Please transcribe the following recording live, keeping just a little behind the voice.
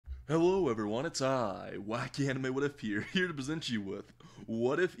Hello everyone, it's I, Wacky Anime What If here to present you with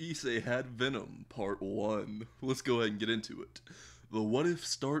What If Issei Had Venom, Part 1. Let's go ahead and get into it. The what if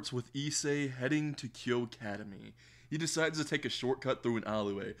starts with Issei heading to Kuoh Academy. He decides to take a shortcut through an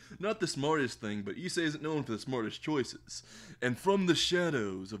alleyway. Not the smartest thing, but Issei isn't known for the smartest choices. And from the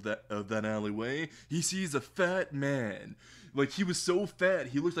shadows of that alleyway, he sees a fat man. Like, he was so fat,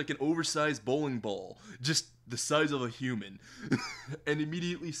 he looked like an oversized bowling ball. Just the size of a human. And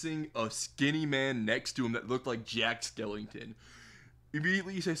immediately seeing a skinny man next to him that looked like Jack Skellington.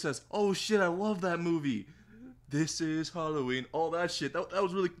 Immediately Issei says, "Oh shit, I love that movie. This is Halloween." All that shit. That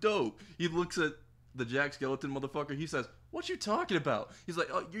was really dope. He looks at the Jack Skellington motherfucker. He says, "What you talking about?" He's like,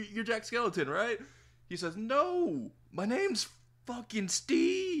 "Oh, you're Jack Skellington, right?" He says, "No, my name's fucking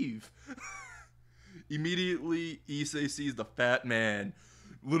Steve." Immediately, Issei sees the fat man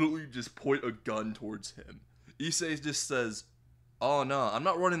literally just point a gun towards him. Issei just says, "Oh no, I'm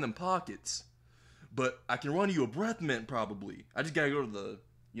not running them pockets, but I can run you a breath mint probably. I just gotta go to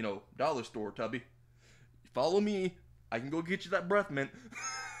the, dollar store, Tubby. Follow me, I can go get you that breath mint."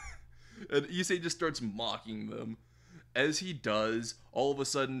 And Issei just starts mocking them. As he does, all of a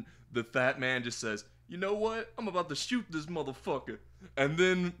sudden, the fat man just says, "You know what? I'm about to shoot this motherfucker." And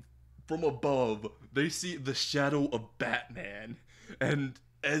then, from above, they see the shadow of Batman. And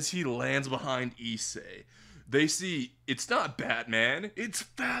as he lands behind Issei, they see it's not Batman, it's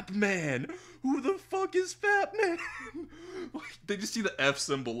Fat Man. Who the fuck is Fat Man? Like, they just see the F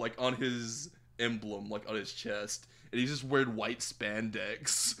symbol like on his emblem, like on his chest, and he's just wearing white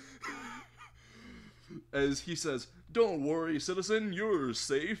spandex. As he says, "Don't worry, citizen, you're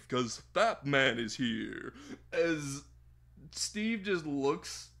safe, cause Fat Man is here." As Steve just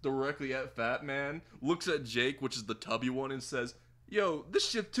looks directly at Fat Man, looks at Jake, which is the tubby one, and says, "Yo, this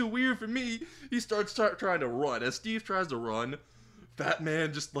shit's too weird for me." He starts trying to run. As Steve tries to run, Fat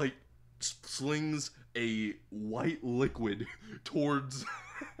Man just like slings a white liquid towards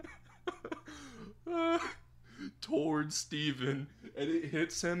towards Steven, and it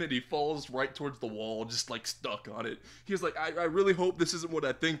hits him and he falls right towards the wall, just like stuck on it. He's like, I really hope this isn't what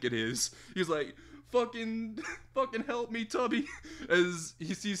I think it is." He's like, fucking help me, Tubby." As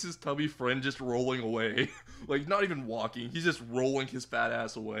he sees his tubby friend just rolling away. Like, not even walking, he's just rolling his fat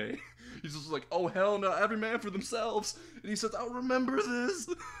ass away. He's just like, "Oh hell no, every man for themselves." And he says, "I'll remember this."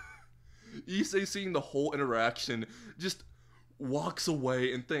 Issei, seeing the whole interaction, just walks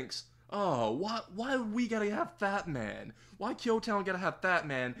away and thinks, "Oh, why we gotta have Fat Man? Why Kuoh Town gotta have Fat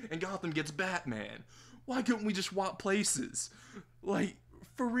Man and Gotham gets Batman? Why couldn't we just swap places? Like,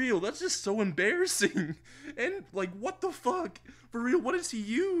 for real, that's just so embarrassing." And, like, what the fuck? For real, what does he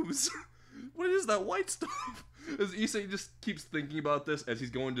use? What is that white stuff? As Issei just keeps thinking about this as he's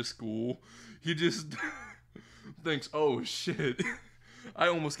going to school, he just thinks, "Oh shit, I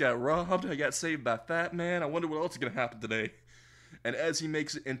almost got robbed, I got saved by Fat Man, I wonder what else is gonna happen today." And as he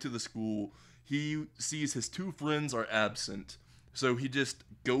makes it into the school, he sees his two friends are absent, so he just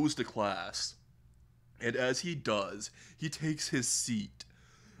goes to class. And as he does, he takes his seat,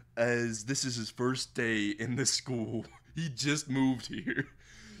 as this is his first day in this school. He just moved here.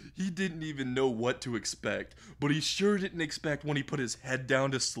 He didn't even know what to expect, but he sure didn't expect when he put his head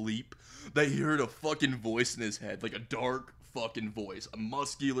down to sleep that he heard a fucking voice in his head, like a dark fucking voice, a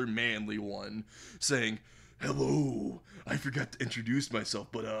muscular, manly one, saying, "Hello, I forgot to introduce myself,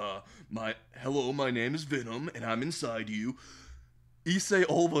 but my name is Venom, and I'm inside you." Issei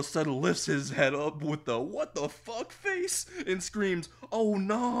all of a sudden lifts his head up with the "what the fuck" face and screams, "Oh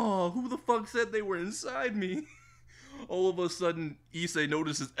no, who the fuck said they were inside me?" All of a sudden, Issei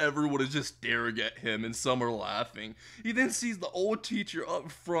notices everyone is just staring at him and some are laughing. He then sees the old teacher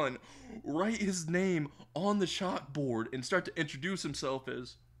up front write his name on the chalkboard and start to introduce himself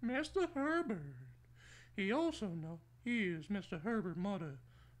as Mr. Herbert. He also knows he is Mr. Herbert Mother.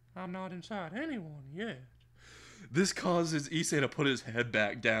 I'm not inside anyone yet. This causes Issei to put his head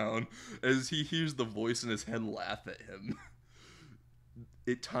back down as he hears the voice in his head laugh at him.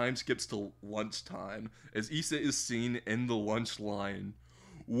 Time skips to lunchtime as Issei is seen in the lunch line.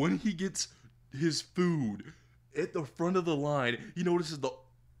 When he gets his food, at the front of the line, he notices the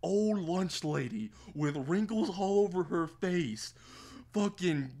old lunch lady with wrinkles all over her face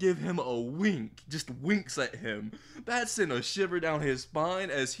fucking give him a wink, just winks at him. That sent a shiver down his spine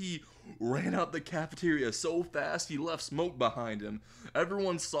as he ran out the cafeteria so fast he left smoke behind him.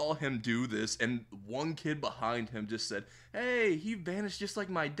 Everyone saw him do this, and one kid behind him just said, "Hey, he vanished just like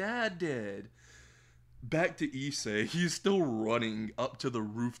my dad did." Back to Issei, he's still running up to the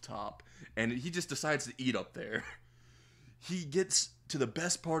rooftop, and he just decides to eat up there. He gets to the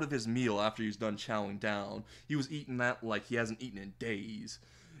best part of his meal after he's done chowing down. He was eating that like he hasn't eaten in days.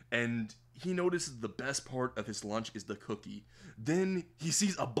 and he notices the best part of his lunch is the cookie. Then he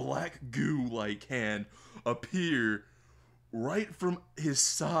sees a black goo-like hand appear right from his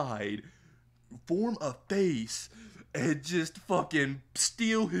side, form a face, and just fucking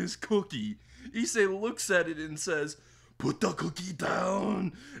steal his cookie. Issei looks at it and says, "Put the cookie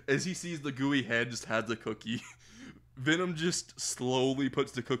down!" As he sees the gooey head just has the cookie. Venom just slowly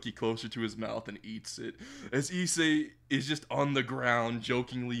puts the cookie closer to his mouth and eats it, as Issei is just on the ground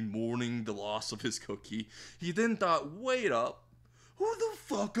jokingly mourning the loss of his cookie. He then thought, wait up, who the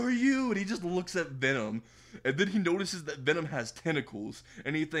fuck are you? And he just looks at Venom, and then he notices that Venom has tentacles,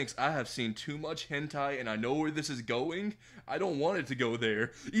 and he thinks, I have seen too much hentai and I know where this is going. I don't want it to go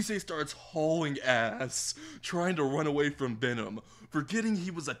there. Issei starts hauling ass, trying to run away from Venom, forgetting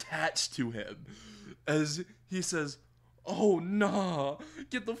he was attached to him. As he says, "Oh nah,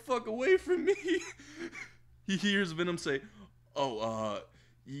 get the fuck away from me." He hears Venom say,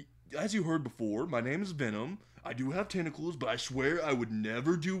 as you heard before, my name is Venom. I do have tentacles, but I swear I would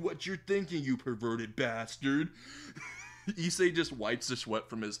never do what you're thinking, you perverted bastard." Issei just wipes the sweat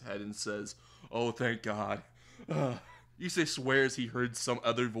from his head and says, "Oh, thank God." Issei swears he heard some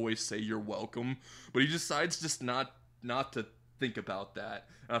other voice say you're welcome, but he decides just not to think about that.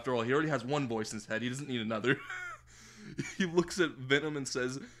 After all, he already has one voice in his head, he doesn't need another. He looks at Venom and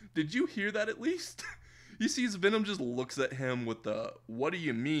says, "Did you hear that at least?" He sees Venom just looks at him with the "what do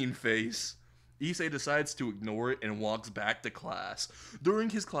you mean" face. Issei decides to ignore it and walks back to class. During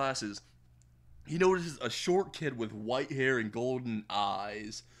his classes, he notices a short kid with white hair and golden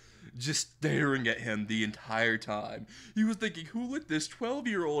eyes just staring at him the entire time. He was thinking, who let this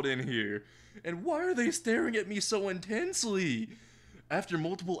 12-year-old in here? And why are they staring at me so intensely? After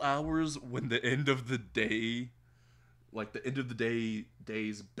multiple hours, when the end of the day,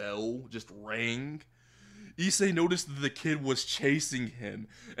 day's bell just rang, Issei noticed that the kid was chasing him,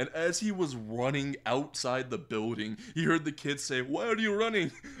 and as he was running outside the building, he heard the kid say, "Why are you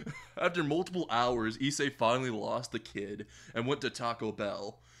running?" After multiple hours, Issei finally lost the kid and went to Taco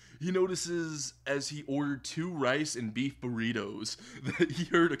Bell. He notices as he ordered 2 rice and beef burritos that he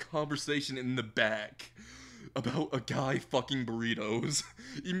heard a conversation in the back about a guy fucking burritos.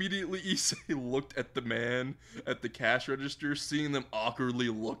 Immediately, Issei looked at the man at the cash register, seeing them awkwardly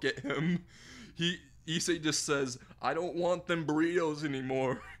look at him. Issei just says, "I don't want them burritos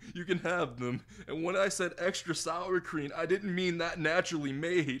anymore. You can have them. And when I said extra sour cream, I didn't mean that naturally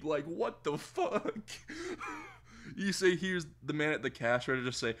made. Like, what the fuck?" Issei hears the man at the cash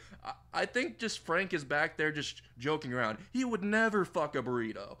register say, I think just Frank is back there just joking around. He would never fuck a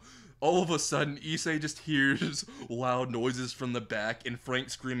burrito." All of a sudden, Issei just hears loud noises from the back and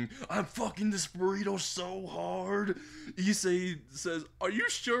Frank screaming, "I'm fucking this burrito so hard." Issei says, "Are you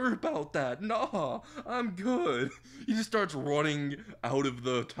sure about that?" "Nah, I'm good." He just starts running out of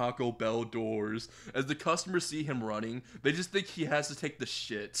the Taco Bell doors. As the customers see him running, they just think he has to take the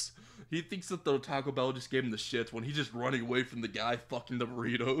shits. He thinks that the Taco Bell just gave him the shits when he's just running away from the guy fucking the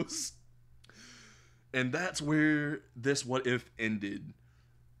burritos. And that's where this What If ended.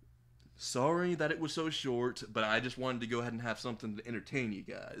 Sorry that it was so short, but I just wanted to go ahead and have something to entertain you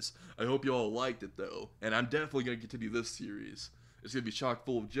guys. I hope you all liked it though, and I'm definitely going to continue this series. It's going to be chock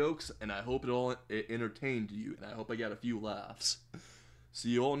full of jokes, and I hope it entertained you, and I hope I got a few laughs. See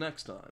you all next time.